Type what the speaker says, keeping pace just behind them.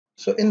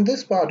So in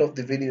this part of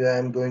the video, I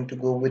am going to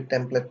go with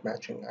template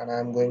matching, and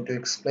I am going to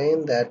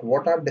explain that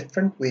what are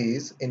different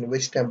ways in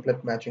which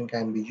template matching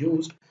can be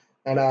used,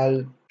 and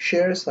I'll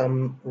share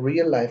some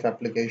real life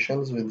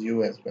applications with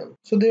you as well.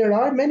 So there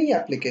are many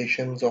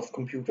applications of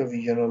computer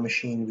vision or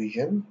machine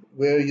vision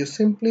where you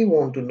simply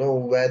want to know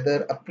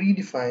whether a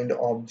predefined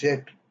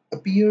object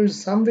appears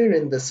somewhere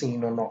in the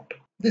scene or not.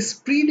 This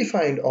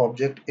predefined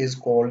object is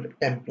called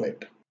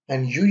template.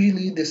 And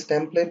usually this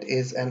template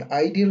is an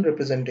ideal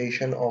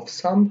representation of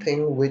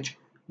something which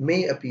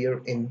may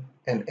appear in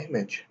an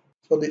image.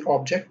 So the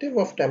objective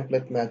of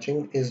template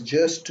matching is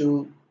just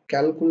to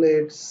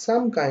calculate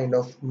some kind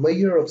of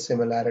measure of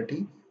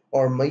similarity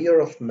or measure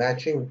of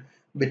matching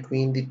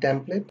between the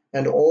template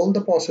and all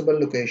the possible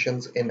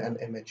locations in an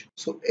image.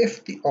 So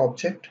if the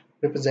object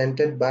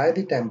represented by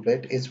the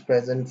template is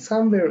present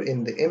somewhere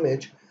in the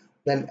image,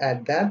 then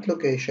at that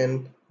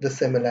location the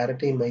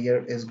similarity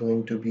measure is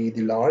going to be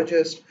the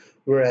largest,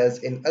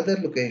 whereas in other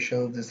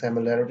locations the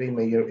similarity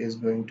measure is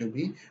going to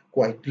be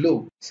quite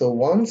low. So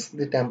once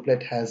the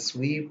template has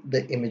swept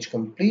the image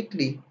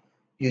completely,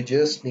 you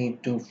just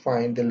need to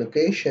find the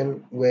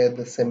location where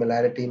the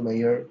similarity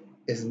measure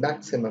is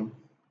maximum,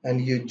 and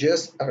you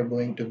just are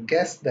going to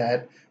guess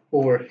that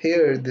over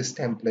here this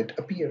template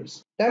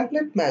appears.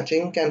 Template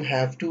matching can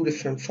have two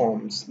different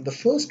forms. The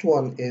first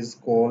one is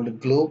called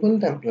global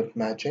template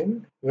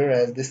matching,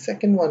 whereas the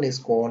second one is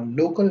called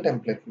local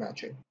template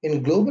matching.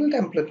 In global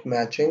template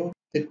matching,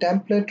 the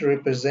template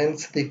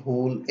represents the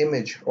whole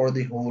image or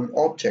the whole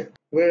object,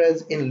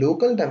 whereas in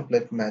local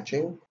template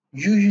matching,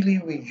 usually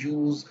we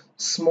use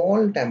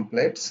small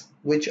templates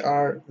which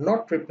are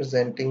not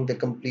representing the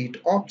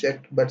complete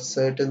object but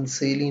certain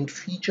salient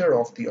feature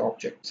of the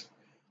objects.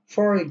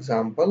 For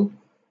example,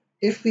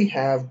 if we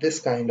have this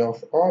kind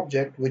of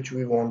object which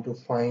we want to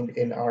find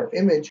in our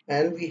image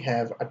and we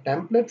have a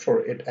template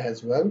for it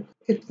as well,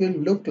 it will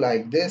look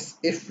like this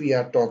if we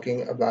are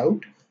talking about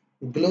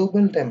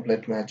global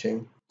template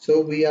matching. So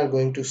we are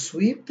going to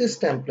sweep this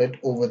template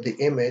over the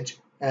image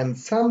and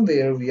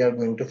somewhere we are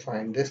going to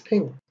find this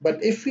thing.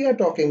 But if we are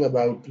talking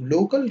about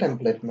local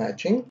template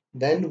matching,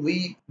 then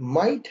we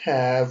might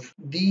have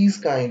these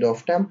kind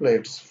of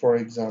templates. For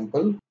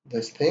example,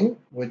 this thing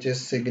which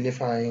is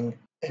signifying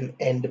an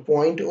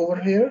endpoint over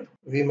here.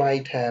 We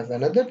might have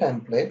another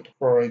template,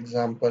 for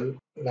example,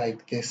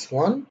 like this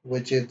one,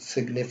 which is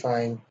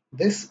signifying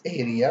this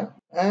area,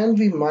 and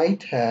we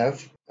might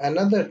have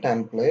another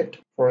template,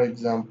 for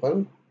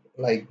example,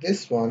 like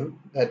this one,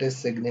 that is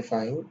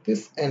signifying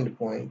this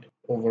endpoint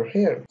over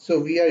here. So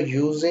we are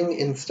using,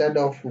 instead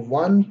of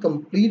one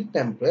complete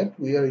template,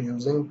 we are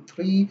using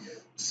three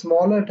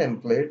smaller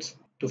templates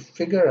to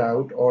figure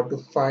out or to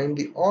find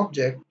the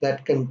object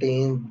that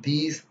contains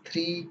these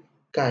three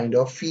kind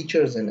of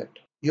features in it.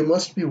 You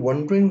must be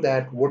wondering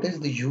that what is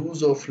the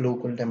use of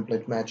local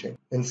template matching?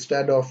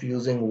 Instead of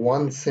using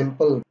one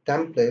simple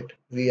template,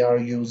 we are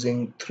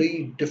using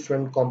three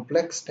different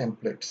complex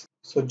templates.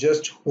 So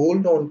just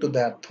hold on to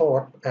that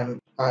thought and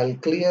I'll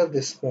clear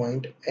this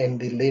point in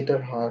the later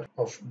part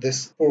of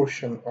this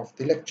portion of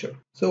the lecture.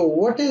 So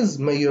what is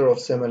measure of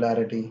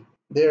similarity?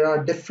 There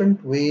are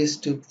different ways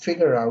to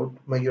figure out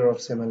measure of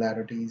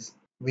similarities.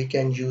 We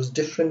can use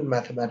different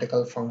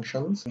mathematical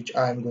functions, which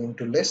I am going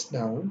to list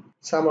down.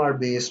 Some are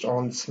based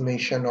on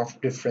summation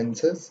of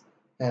differences,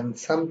 and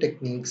some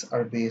techniques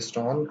are based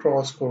on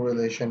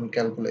cross-correlation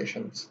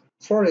calculations.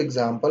 For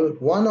example,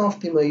 one of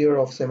the measure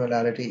of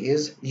similarity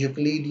is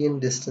Euclidean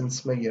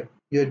distance measure.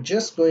 You're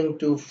just going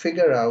to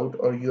figure out,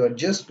 or you are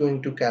just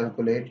going to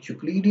calculate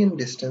Euclidean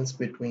distance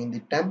between the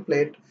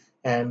template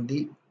and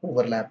the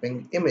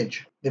overlapping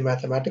image. The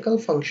mathematical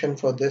function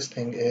for this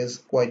thing is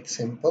quite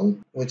simple,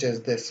 which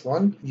is this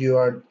one. You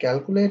are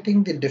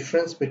calculating the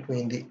difference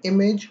between the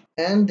image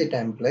and the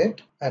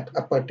template at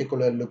a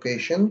particular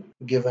location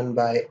given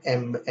by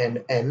m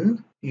and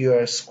n. You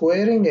are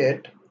squaring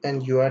it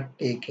and you are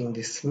taking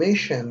the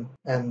summation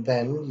and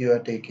then you are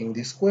taking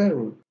the square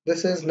root.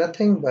 This is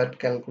nothing but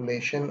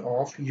calculation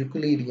of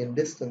Euclidean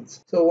distance.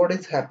 So what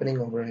is happening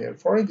over here?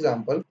 For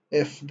example,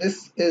 if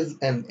this is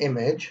an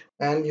image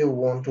and you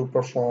want to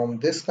perform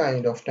this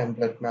kind of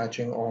template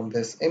matching on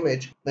this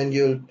image, then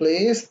you'll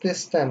place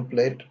this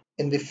template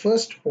in the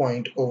first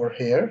point over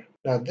here.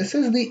 Now this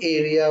is the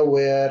area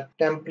where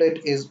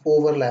template is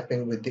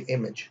overlapping with the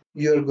image.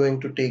 You are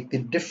going to take the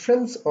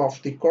difference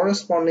of the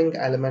corresponding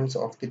elements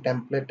of the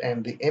template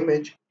and the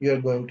image. You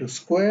are going to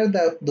square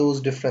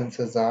those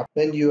differences up.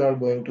 Then you are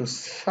going to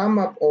sum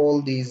up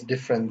all these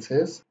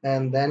differences,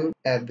 and then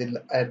at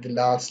the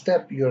last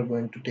step you are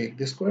going to take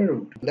the square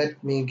root.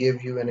 Let me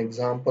give you an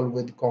example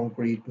with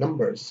concrete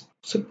numbers.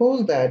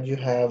 Suppose that you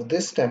have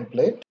this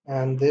template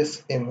and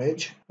this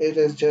image. It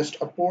is just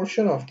a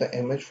portion of the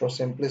image. For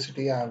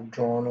simplicity, I have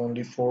drawn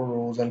only 4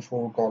 rows and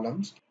 4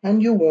 columns,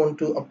 and you want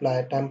to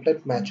apply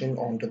template matching matching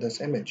onto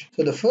this image.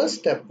 So the first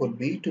step would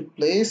be to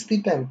place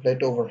the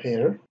template over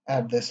here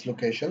at this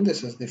location.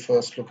 This is the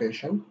first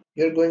location.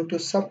 You're going to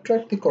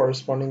subtract the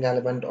corresponding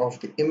element of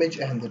the image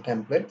and the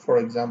template. For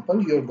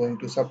example, you're going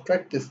to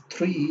subtract this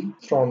 3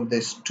 from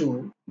this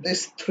 2,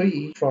 this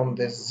 3 from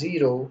this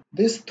 0,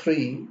 this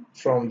 3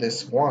 from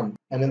this 1.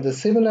 And in the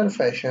similar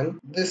fashion,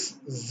 this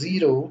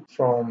 0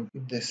 from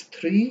this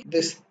 3,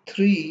 this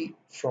 3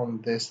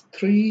 from this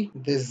 3,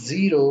 this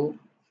 0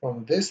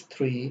 from this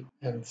 3,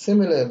 and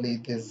similarly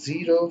this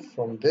 0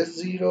 from this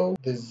 0,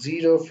 this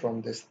 0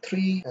 from this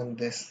 3, and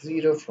this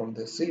 0 from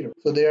this 0.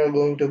 So there are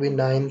going to be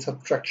 9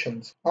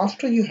 subtractions.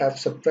 After you have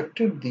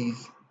subtracted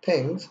these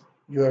things,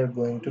 you are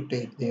going to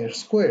take their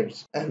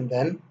squares and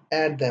then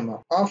add them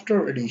up.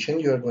 After addition,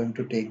 you are going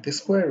to take the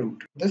square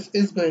root. This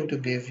is going to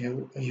give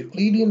you a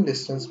Euclidean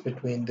distance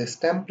between this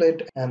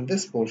template and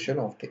this portion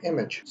of the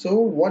image. So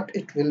what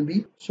it will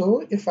be?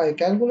 So if I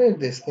calculate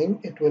this thing,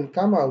 it will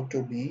come out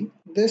to be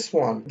this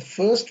one. The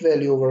first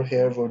value over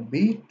here would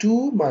be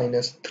 2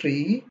 minus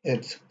 3,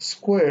 its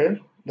square,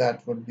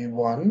 that would be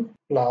 1,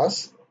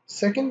 plus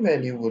second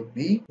value would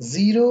be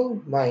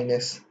 0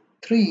 minus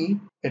 3,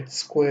 its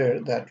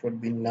square, that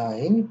would be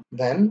 9,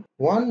 then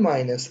 1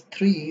 minus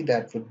 3,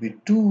 that would be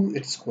 2,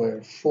 its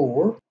square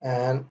 4,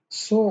 and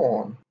so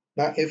on.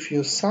 Now if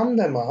you sum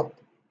them up,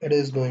 it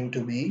is going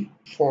to be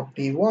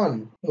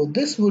 41. So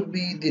this would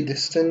be the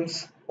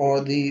distance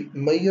or the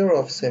measure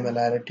of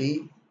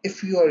similarity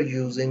if you are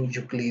using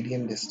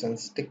Euclidean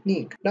distance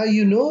technique. Now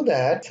you know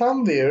that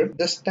somewhere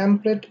this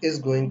template is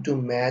going to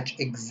match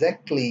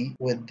exactly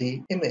with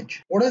the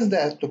image. What is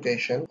that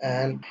location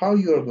and how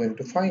you are going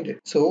to find it?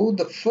 So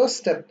the first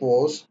step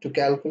was to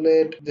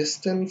calculate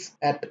distance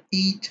at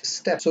each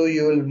step. So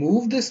you will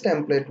move this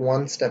template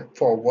one step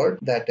forward,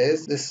 that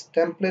is, this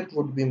template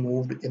would be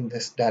moved in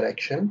this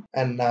direction,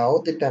 and now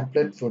the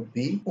template would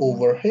be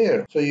over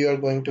here. So you are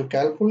going to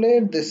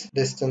calculate this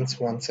distance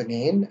once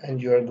again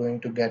and you are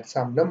going to get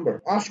some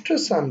number. After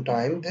some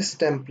time, this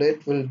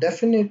template will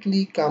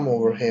definitely come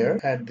over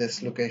here at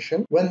this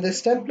location. When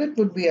this template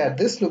would be at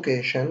this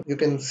location, you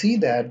can see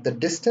that the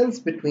distance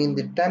between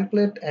the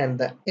template and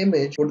the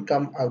image would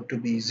come out to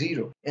be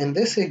 0. In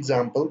this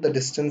example, the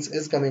distance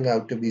is coming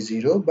out to be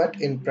 0,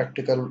 but in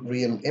practical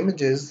real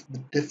images, the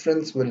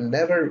difference will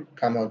never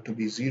come out to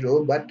be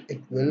 0, but it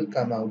will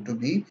come out to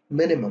be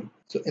minimum.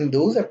 So in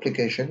those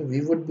applications,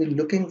 we would be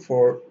looking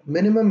for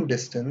minimum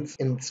distance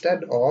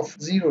instead of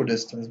zero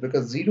distance,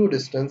 because zero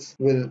distance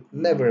will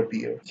never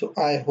appear. So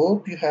I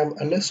hope you have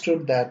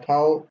understood that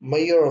how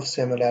measure of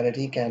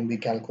similarity can be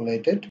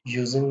calculated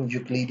using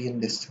Euclidean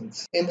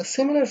distance. In a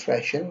similar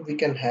fashion, we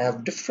can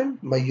have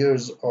different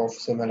measures of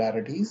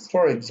similarities.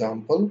 For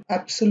example,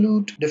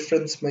 absolute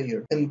difference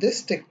measure. In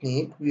this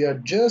technique, we are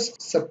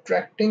just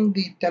subtracting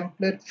the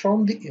template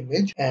from the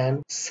image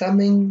and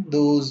summing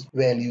those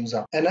values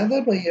up.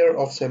 Another measure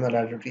of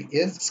similarity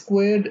is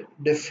squared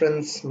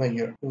difference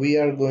measure. We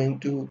are going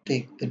to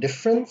take the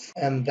difference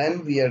and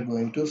then we are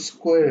going to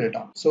square it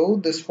up. So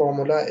this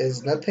formula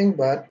is nothing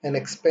but an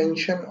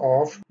expansion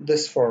of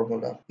this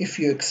formula. If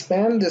you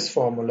expand this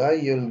formula,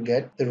 you'll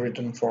get the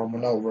written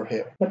formula over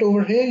here. But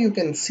over here you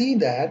can see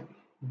that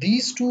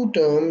these two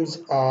terms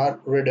are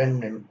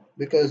redundant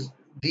because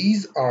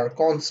these are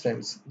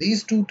constants.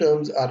 These two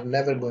terms are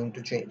never going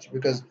to change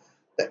because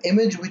the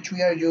image which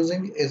we are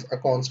using is a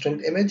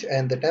constant image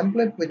and the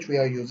template which we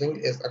are using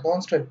is a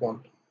constant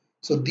one.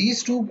 So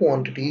these two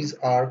quantities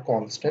are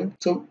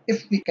constant. So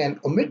if we can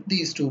omit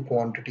these two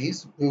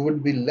quantities, we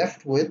would be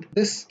left with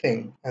this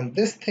thing. And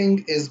this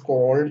thing is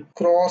called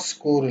cross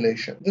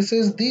correlation. This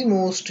is the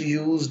most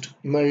used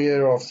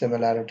measure of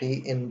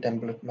similarity in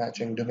template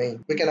matching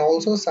domain. We can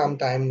also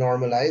sometimes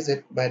normalize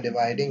it by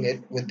dividing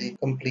it with the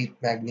complete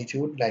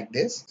magnitude like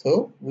this.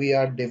 So we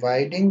are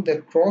dividing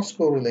the cross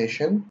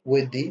correlation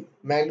with the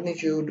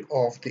magnitude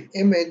of the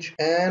image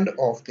and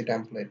of the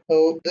template.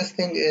 So this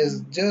thing is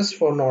just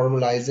for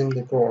normalizing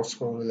the cross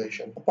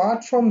correlation.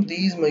 Apart from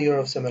these measure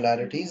of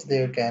similarities,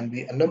 there can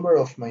be a number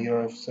of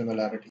measure of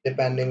similarity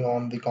depending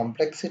on the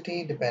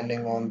complexity,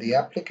 depending on the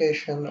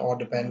application, or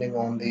depending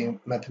on the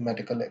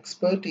mathematical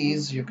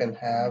expertise you can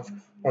have,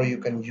 or you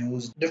can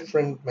use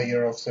different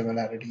measure of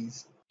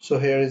similarities. So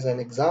here is an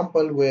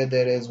example where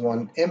there is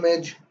one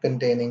image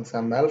containing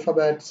some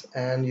alphabets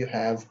and you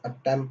have a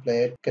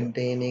template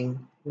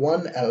containing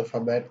one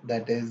alphabet,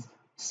 that is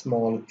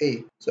small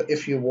a. So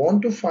if you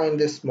want to find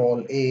this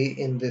small a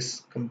in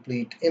this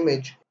complete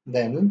image,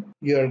 then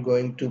you are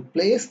going to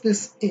place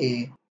this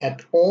a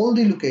at all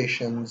the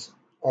locations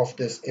of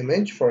this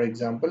image. For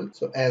example,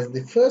 so as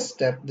the first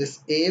step, this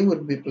a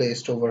would be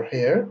placed over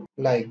here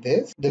like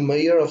this. The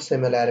measure of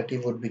similarity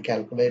would be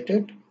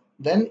calculated.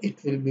 Then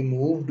it will be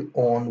moved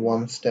on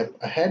one step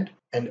ahead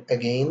and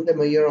again the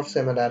measure of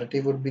similarity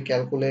would be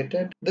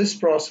calculated. This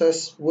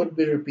process would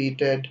be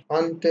repeated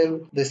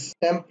until this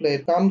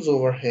template comes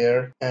over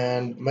here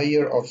and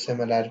measure of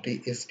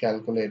similarity is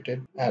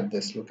calculated at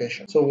this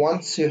location. So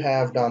once you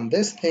have done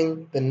this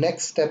thing, the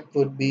next step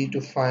would be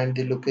to find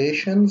the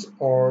locations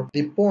or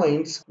the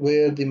points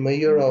where the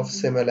measure of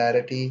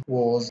similarity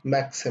was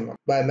maximum.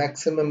 By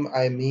maximum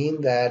I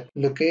mean that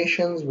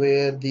locations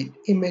where the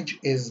image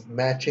is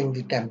matching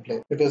the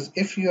template, because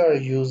if you are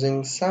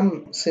using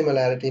some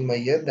similarity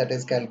measure that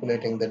is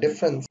calculating the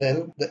difference,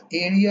 then the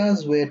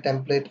areas where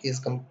template is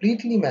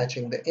completely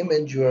matching the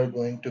image, you are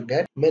going to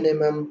get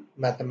minimum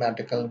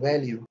mathematical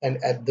value,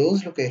 and at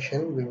those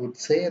locations we would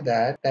say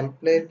that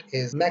template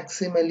is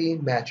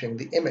maximally matching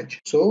the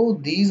image. So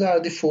these are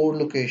the four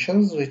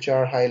locations which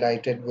are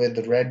highlighted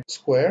with red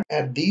square.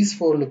 At these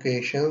four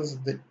locations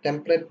the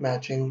template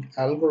matching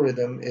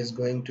algorithm is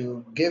going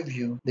to give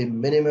you the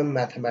minimum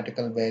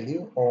mathematical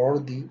value or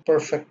the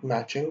perfect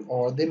matching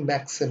or the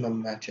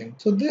maximum matching.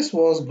 So this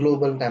was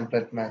global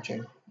template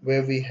matching,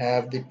 where we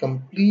have the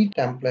complete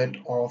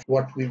template of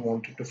what we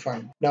wanted to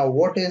find. Now,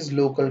 what is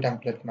local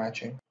template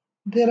matching?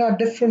 There are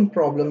different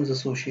problems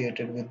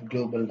associated with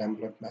global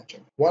template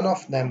matching. One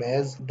of them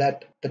is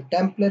that the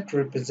template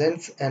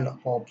represents an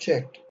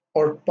object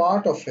or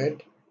part of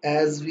it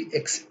as we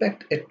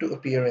expect it to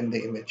appear in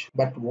the image.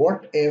 But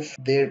what if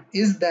there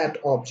is that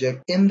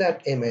object in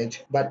that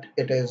image, but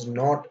it is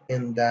not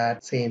in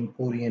that same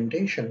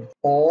orientation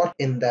or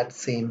in that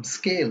same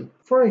scale?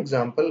 For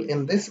example,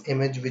 in this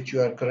image which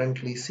you are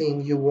currently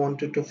seeing, you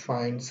wanted to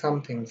find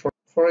something.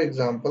 For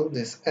example,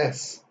 this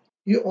S.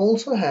 You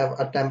also have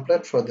a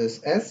template for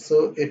this S,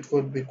 so it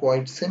would be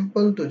quite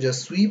simple to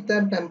just sweep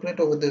that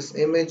template over this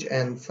image,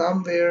 and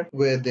somewhere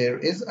where there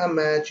is a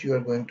match you are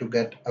going to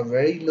get a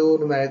very low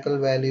numerical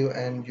value,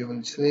 and you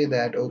will say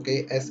that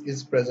okay, S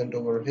is present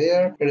over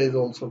here, it is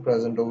also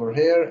present over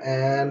here,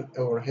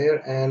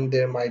 and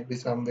there might be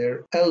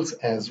somewhere else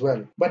as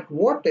well. But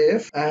what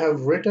if I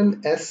have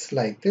written S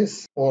like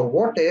this, or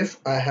what if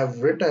I have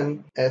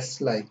written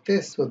S like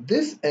this? So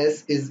this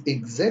S is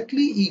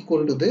exactly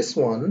equal to this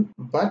one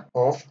but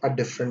of a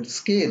different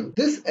scale.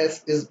 This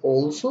S is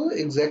also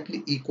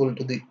exactly equal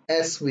to the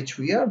S which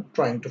we are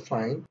trying to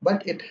find,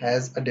 but it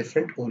has a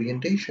different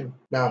orientation.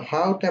 Now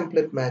how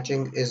template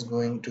matching is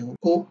going to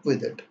cope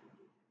with it?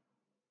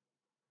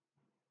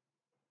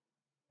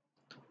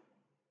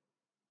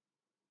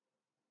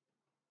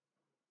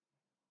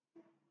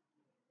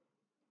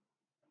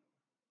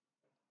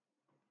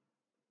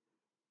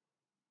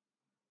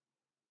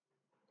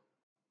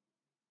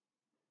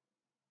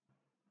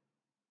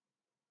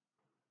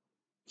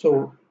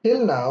 So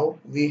till now,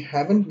 we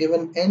haven't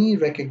given any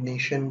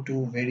recognition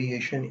to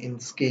variation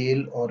in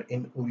scale or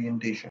in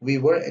orientation. We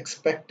were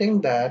expecting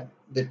that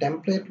the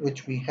template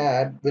which we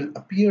had will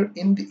appear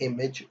in the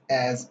image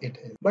as it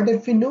is. But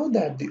if we know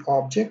that the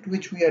object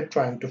which we are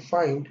trying to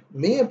find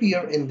may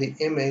appear in the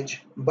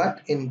image but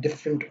in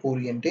different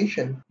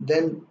orientation,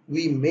 then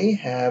we may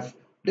have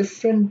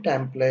different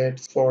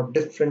templates for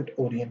different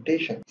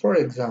orientation. For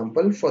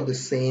example, for the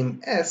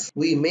same S,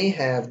 we may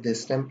have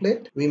this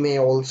template, we may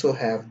also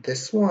have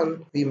this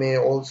one, we may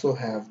also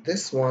have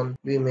this one,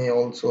 we may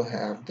also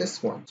have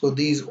this one. So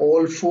these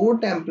all four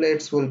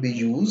templates will be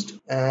used,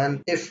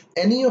 and if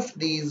any of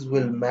these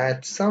will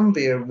match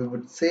somewhere, we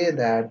would say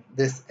that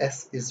this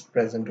S is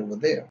present over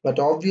there. But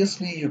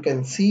obviously you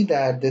can see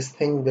that this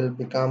thing will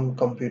become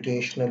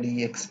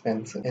computationally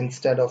expensive.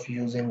 Instead of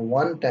using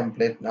one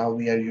template, now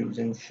we are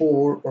using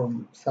four or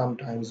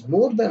sometimes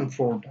more than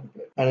four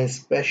templates. And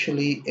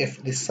especially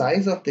if the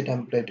size of the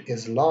template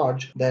is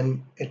large,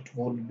 then it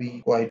would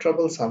be quite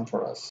troublesome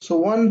for us. So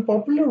one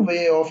popular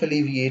way of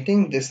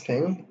alleviating this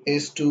thing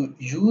is to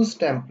use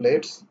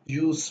templates,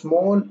 use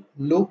small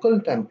local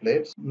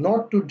templates,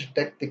 not to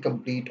detect the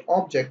complete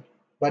object,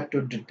 but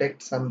to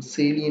detect some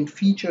salient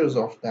features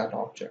of that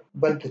object.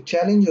 But the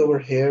challenge over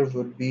here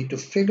would be to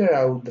figure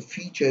out the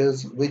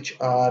features which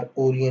are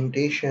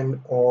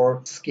orientation or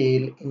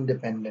scale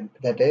independent.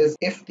 That is,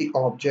 if the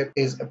object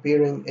is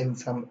appearing in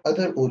some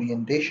other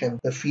orientation,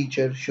 the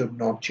feature should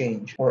not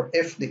change. Or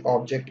if the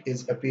object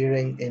is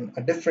appearing in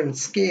a different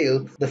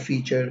scale, the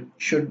feature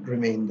should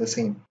remain the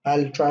same.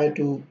 I'll try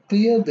to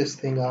clear this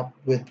thing up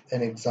with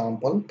an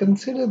example.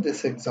 Consider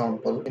this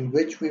example in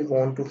which we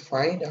want to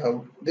find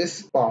out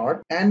this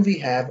part and we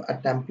have a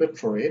template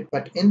for it,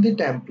 but in the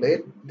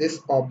template this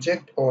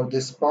object or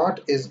this part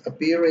is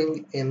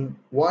appearing in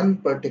one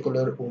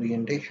particular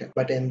orientation,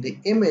 but in the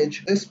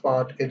image this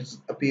part is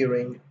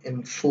appearing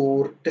in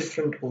four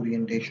different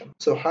orientations.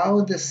 So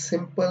how this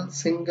simple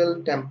single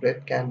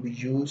template can be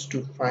used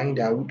to find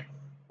out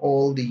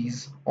all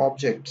these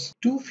objects?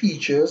 Two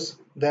features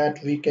that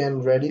we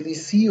can readily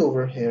see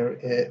over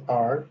here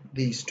are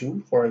these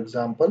two. For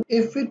example,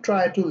 if we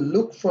try to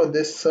look for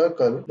this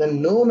circle,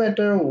 then no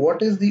matter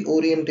what is the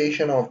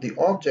orientation of the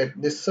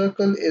object, this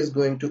circle is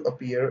going to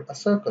appear a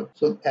circle.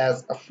 So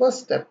as a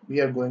first step,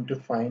 we are going to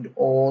find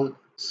all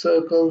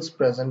circles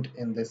present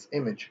in this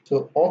image.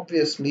 So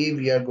obviously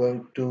we are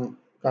going to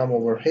come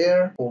over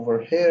here,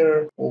 over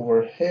here,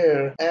 over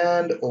here,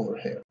 and over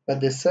here.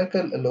 But this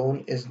circle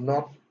alone is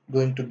not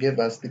going to give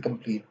us the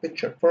complete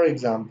picture. For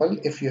example,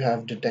 if you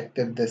have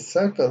detected this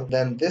circle,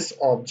 then this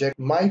object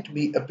might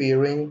be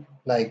appearing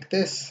like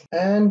this,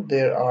 and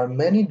there are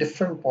many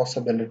different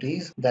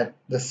possibilities that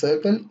the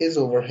circle is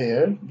over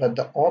here but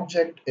the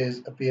object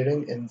is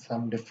appearing in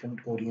some different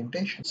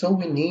orientation. So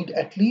we need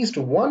at least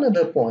one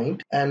other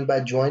point, and by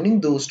joining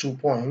those 2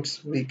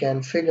 points we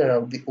can figure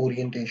out the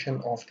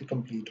orientation of the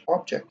complete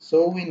object.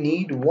 So we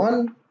need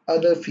one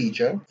other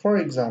feature. For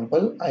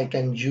example, I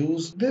can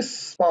use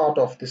this part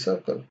of the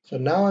circle. So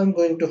now I'm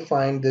going to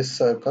find this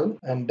circle,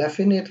 and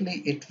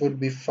definitely it would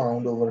be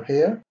found over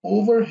here,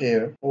 over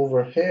here,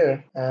 over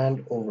here,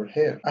 and over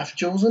here. I've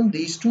chosen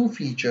these 2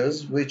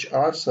 features which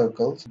are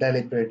circles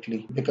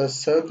deliberately because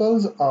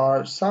circles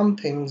are some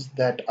things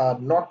that are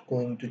not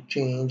going to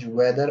change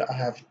whether I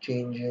have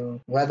changed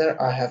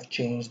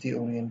the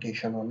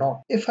orientation or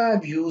not. If I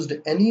have used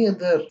any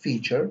other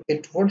feature,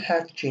 it would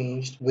have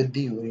changed with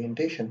the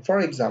orientation. For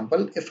example,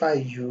 if I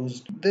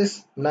used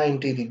this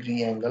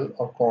 90-degree angle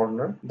or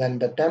corner, then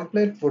the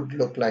template would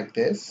look like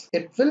this.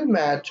 It will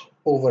match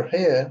over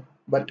here,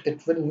 but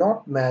it will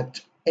not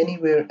match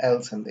anywhere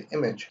else in the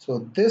image.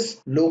 So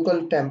this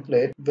local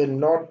template will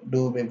not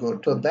do me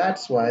good. So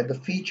that's why the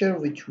feature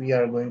which we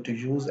are going to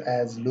use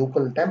as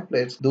local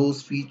templates,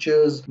 those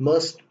features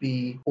must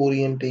be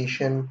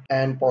orientation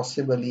and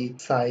possibly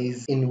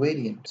size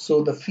invariant.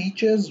 So the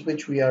features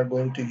which we are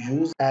going to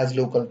use as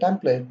local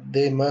template,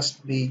 they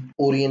must be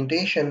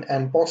orientation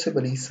and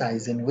possibly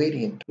size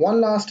invariant.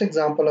 One last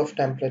example of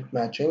template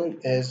matching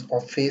is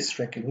of face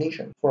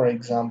recognition. For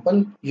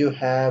example, you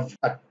have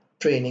a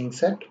training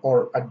set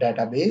or a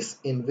database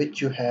in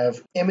which you have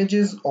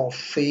images of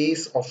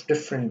face of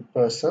different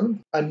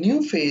person. A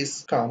new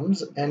face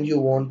comes and you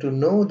want to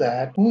know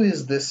that who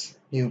is this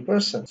new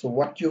person. So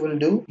what you will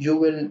do, you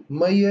will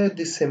measure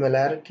the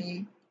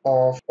similarity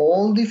of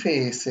all the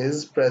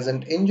faces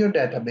present in your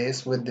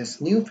database with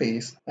this new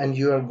face, and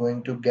you are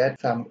going to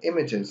get some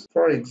images.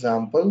 For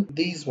example,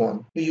 these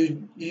one.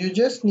 You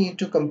just need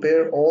to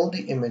compare all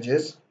the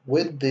images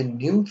with the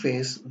new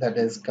face that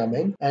is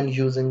coming, and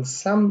using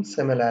some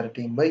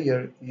similarity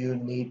measure you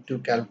need to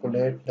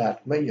calculate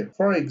that measure.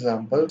 For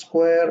example,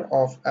 square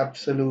of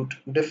absolute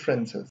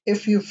differences.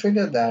 If you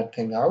figure that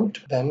thing out,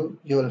 then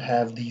you'll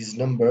have these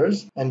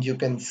numbers, and you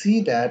can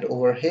see that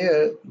over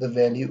here the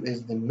value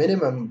is the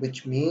minimum,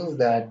 which means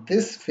that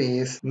this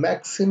face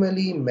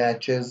maximally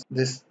matches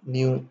this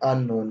new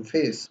unknown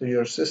face. So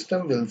your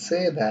system will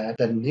say that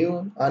the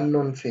new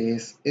unknown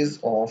face is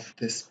of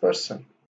this person.